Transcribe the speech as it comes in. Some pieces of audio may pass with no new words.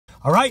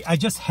All right, I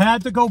just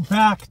had to go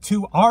back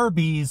to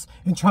Arby's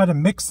and try to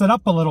mix it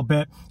up a little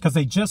bit because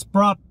they just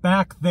brought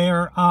back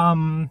their,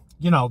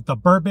 you know, the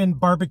Bourbon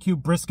BBQ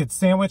Brisket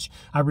Sandwich.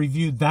 I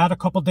reviewed that a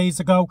couple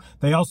days ago.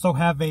 They also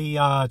have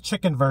a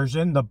chicken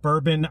version, the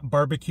Bourbon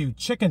BBQ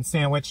Chicken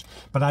Sandwich,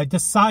 but I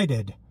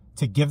decided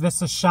to give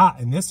this a shot,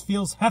 and this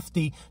feels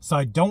hefty, so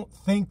I don't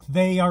think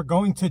they are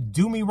going to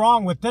do me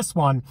wrong with this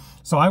one.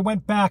 So I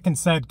went back and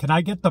said, can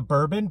I get the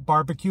Bourbon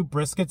BBQ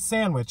Brisket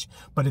Sandwich,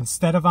 but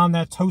instead of on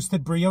that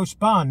toasted brioche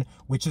bun,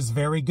 which is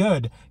very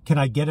good, can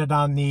I get it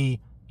on the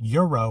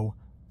Gyro,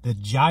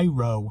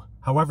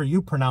 however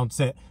you pronounce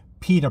it,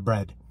 pita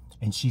bread?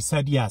 And she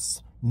said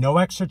yes. No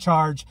extra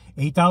charge,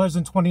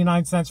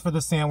 $8.29 for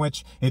the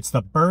sandwich. It's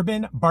the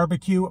Bourbon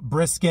BBQ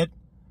Brisket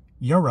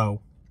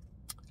Gyro.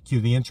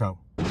 Cue the intro.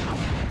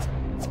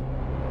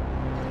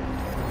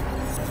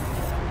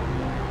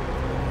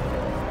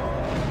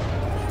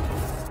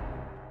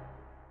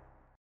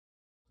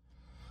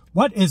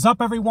 What is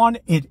up, everyone?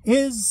 It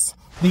is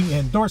the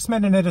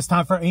endorsement, and it is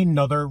time for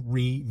another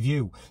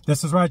review.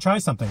 This is where I try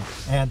something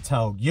and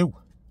tell you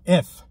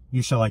if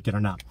you should like it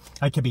or not.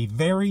 I can be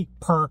very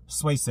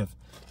persuasive.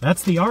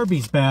 That's the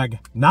Arby's bag,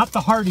 not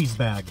the Hardee's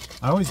bag.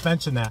 I always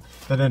mention that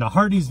in a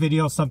Hardee's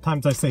video,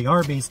 sometimes I say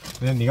Arby's,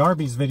 and in the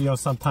Arby's video,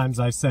 sometimes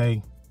I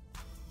say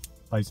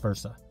vice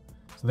versa.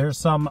 So there's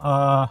some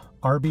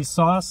Arby's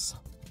sauce,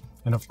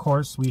 and of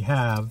course we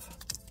have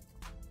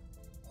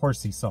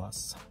horsey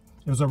sauce.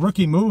 It was a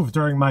rookie move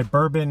during my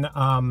Bourbon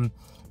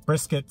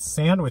Brisket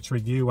Sandwich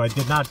review. I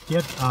did not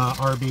get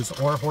Arby's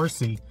or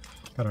horsey.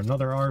 Got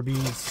another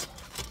Arby's.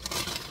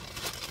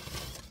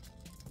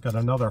 Got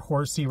another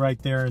horsey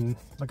right there, and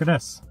look at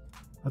this.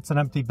 That's an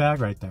empty bag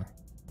right there.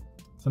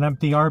 It's an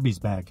empty Arby's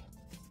bag.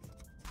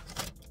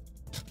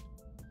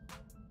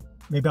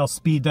 Maybe I'll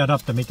speed that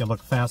up to make it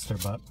look faster,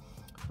 but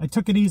I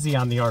took it easy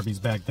on the Arby's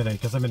bag today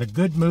because I'm in a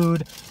good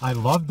mood. I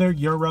love their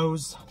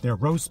gyros, their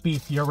roast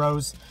beef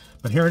gyros,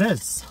 but here it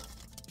is.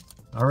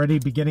 Already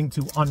beginning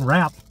to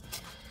unwrap.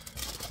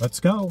 Let's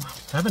go.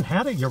 Haven't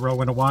had a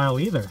gyro in a while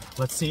either.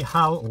 Let's see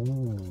how...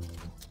 Ooh.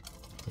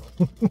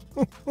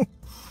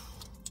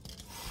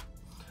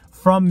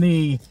 From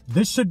the,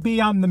 this should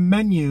be on the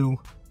menu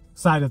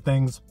side of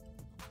things,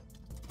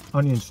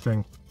 onion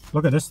string.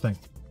 Look at this thing.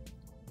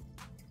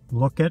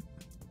 Look at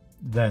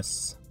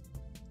this.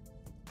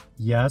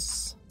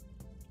 Yes,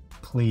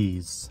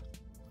 please.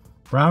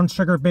 Brown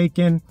sugar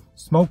bacon,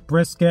 smoked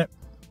brisket,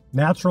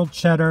 natural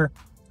cheddar,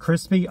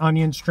 crispy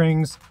onion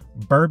strings,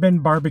 bourbon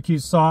barbecue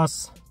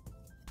sauce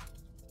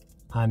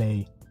on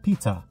a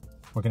pita.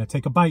 We're going to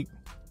take a bite.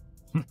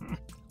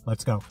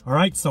 Let's go. All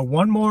right, so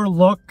one more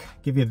look.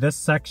 Give you this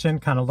section,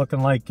 kind of looking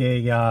like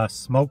a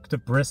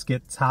smoked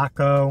brisket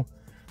taco.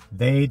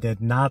 They did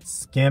not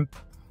skimp.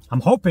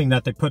 I'm hoping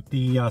that they put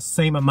the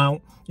same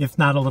amount, if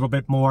not a little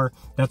bit more.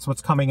 That's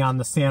what's coming on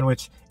the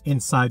sandwich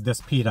inside this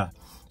pita.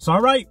 So,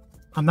 all right.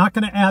 I'm not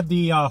going to add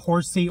the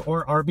horsey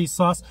or Arby's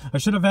sauce. I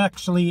should have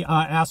actually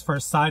asked for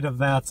a side of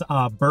that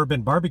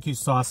bourbon barbecue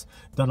sauce.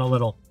 Done a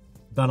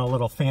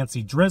little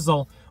fancy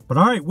drizzle. But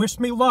all right, wish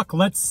me luck.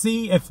 Let's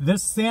see if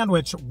this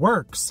sandwich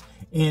works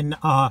in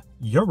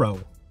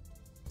Gyro.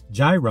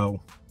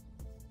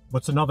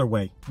 What's another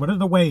way? What are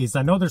the ways?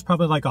 I know there's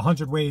probably like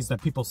 100 ways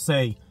that people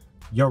say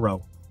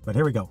Gyro. But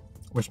here we go.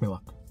 Wish me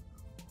luck.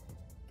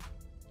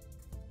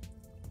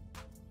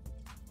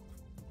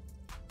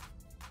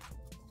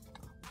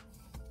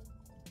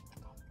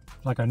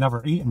 Like I've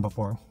never eaten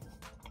before.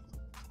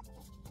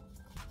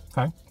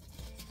 Okay.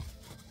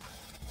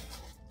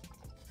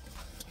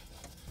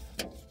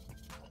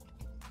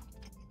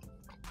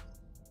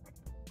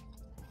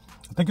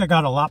 I think I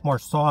got a lot more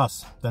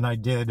sauce than I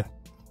did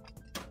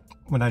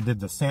when I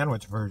did the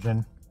sandwich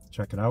version.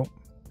 Check it out.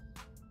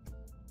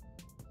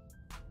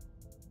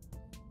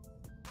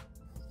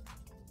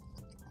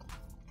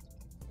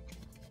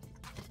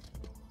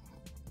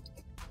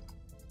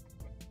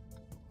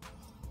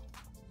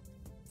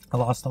 I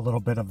lost a little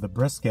bit of the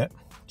brisket.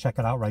 Check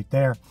it out right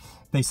there.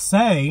 They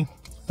say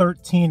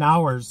 13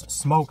 hours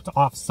smoked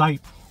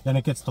off-site, then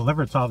it gets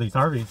delivered to all these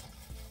Arby's.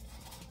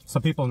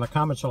 Some people in the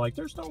comments are like,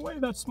 there's no way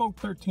that's smoked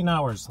 13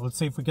 hours. Let's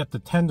see if we get the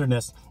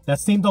tenderness. That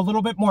seemed a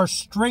little bit more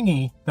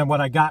stringy than what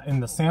I got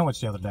in the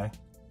sandwich the other day.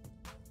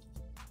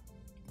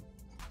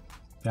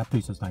 That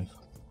piece is nice.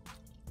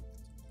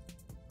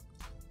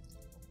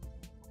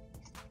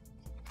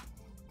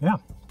 Yeah,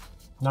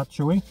 not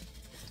chewy.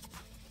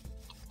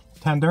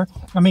 Tender.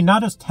 I mean,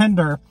 not as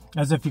tender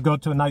as if you go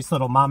to a nice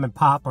little mom and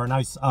pop or a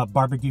nice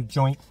barbecue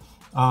joint.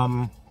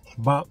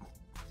 But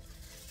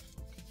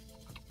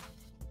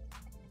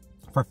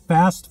for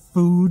fast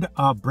food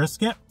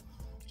brisket,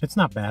 it's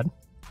not bad.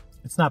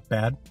 It's not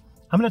bad.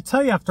 I'm going to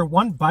tell you after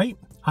one bite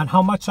on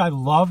how much I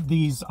love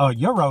these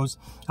gyros.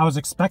 I was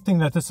expecting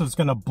that this was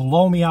going to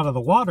blow me out of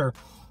the water,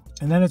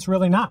 and then it's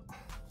really not.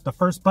 The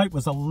first bite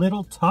was a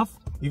little tough,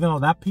 even though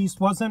that piece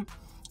wasn't.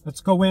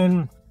 Let's go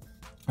in.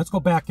 Let's go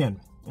back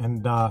in.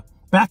 And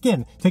back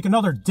in, take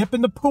another dip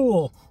in the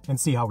pool and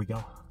see how we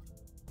go.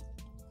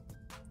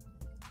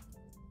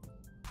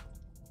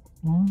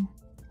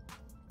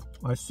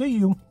 I see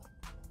you.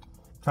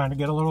 Trying to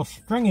get a little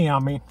stringy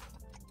on me.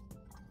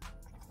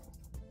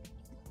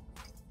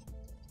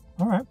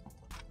 All right.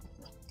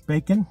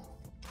 Bacon,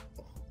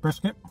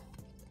 brisket,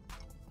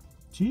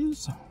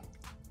 cheese.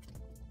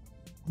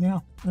 Yeah,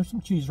 there's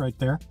some cheese right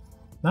there.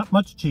 Not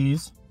much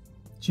cheese.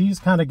 Cheese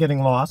kind of getting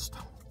lost.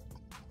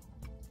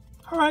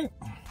 All right.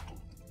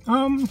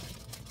 A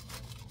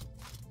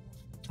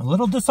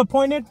little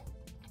disappointed.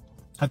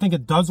 I think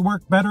it does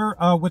work better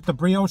with the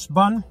brioche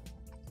bun.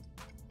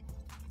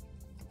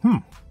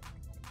 I'm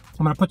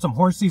going to put some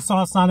horsey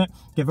sauce on it,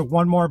 give it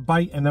one more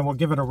bite, and then we'll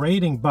give it a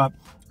rating. But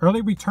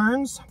early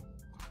returns,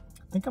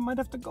 I think I might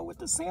have to go with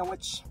the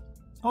sandwich.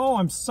 Oh,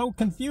 I'm so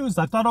confused.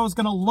 I thought I was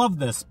going to love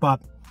this,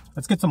 but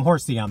let's get some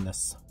horsey on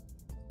this.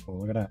 Oh,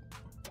 look at that.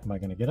 Am I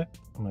going to get it?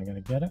 Am I going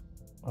to get it?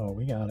 Oh,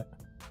 we got it.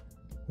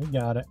 We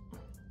got it.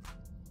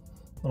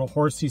 Little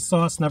horsey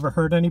sauce, never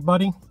hurt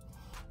anybody.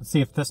 Let's see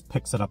if this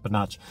picks it up a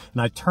notch.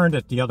 And I turned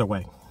it the other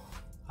way.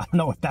 I don't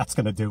know what that's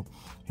going to do.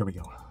 Here we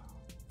go.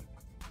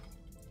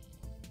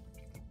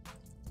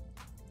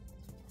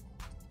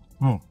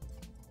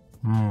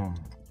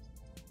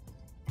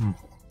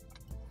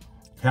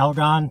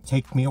 Calgon,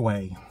 take me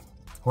away.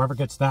 Whoever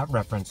gets that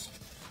reference.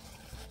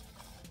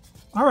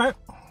 All right.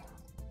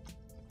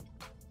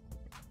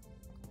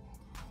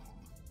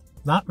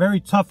 Not very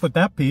tough with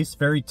that piece,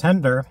 very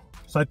tender.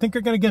 So I think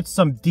you're going to get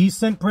some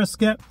decent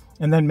brisket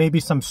and then maybe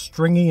some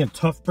stringy and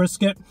tough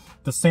brisket.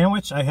 The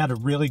sandwich, I had a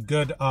really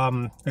good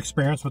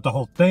experience with the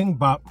whole thing,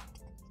 but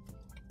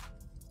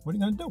what are you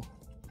going to do?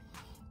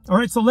 All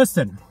right, so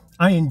listen,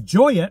 I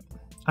enjoy it.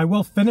 I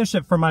will finish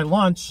it for my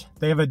lunch.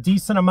 They have a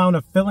decent amount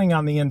of filling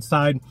on the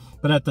inside,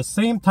 but at the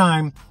same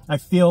time, I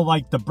feel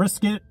like the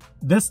brisket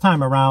this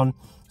time around,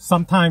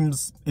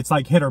 sometimes it's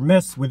like hit or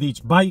miss with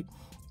each bite.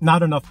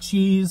 Not enough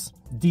cheese,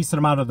 decent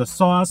amount of the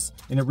sauce,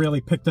 and it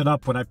really picked it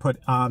up when I put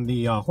on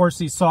the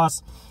horsey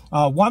sauce.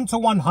 1 to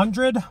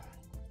 100.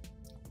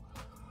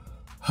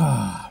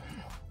 I'm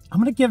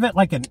going to give it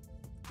like an,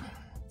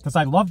 because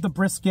I love the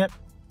brisket.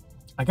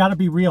 I got to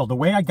be real. The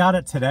way I got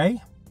it today,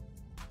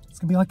 it's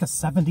going to be like a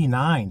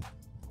 79.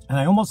 And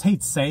I almost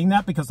hate saying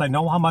that because I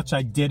know how much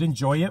I did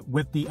enjoy it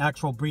with the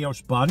actual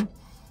brioche bun.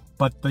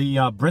 But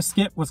the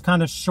brisket was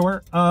kind of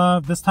short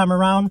this time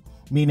around,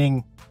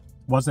 meaning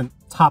wasn't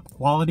top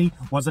quality,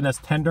 wasn't as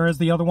tender as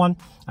the other one.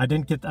 I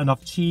didn't get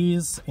enough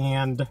cheese,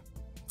 and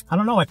I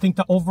don't know, I think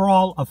the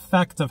overall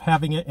effect of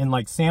having it in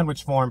like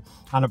sandwich form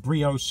on a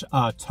brioche,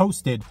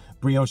 toasted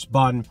brioche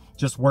bun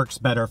just works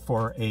better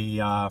for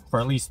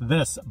at least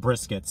this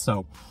brisket.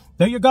 So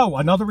there you go,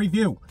 another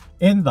review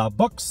in the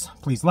books.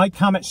 Please like,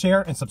 comment,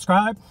 share, and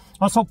subscribe.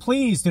 Also,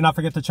 please do not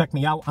forget to check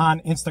me out on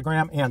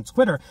Instagram and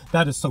Twitter.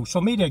 That is social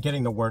media,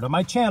 getting the word of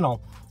my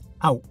channel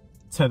out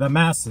to the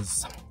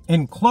masses.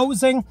 In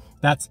closing,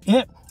 that's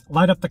it.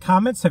 Light up the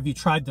comments. Have you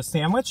tried the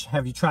sandwich?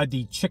 Have you tried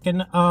the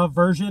chicken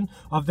version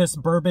of this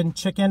bourbon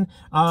chicken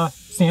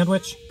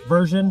sandwich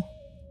version?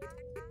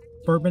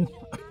 Bourbon?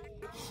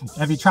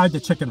 Have you tried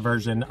the chicken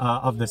version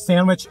of the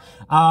sandwich?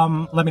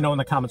 Let me know in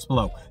the comments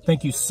below.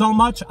 Thank you so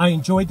much. I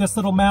enjoyed this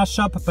little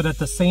mashup, but at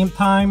the same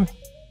time,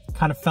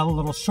 kind of fell a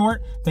little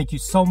short. Thank you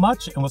so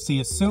much, and we'll see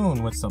you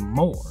soon with some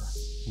more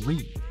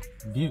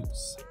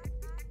reviews.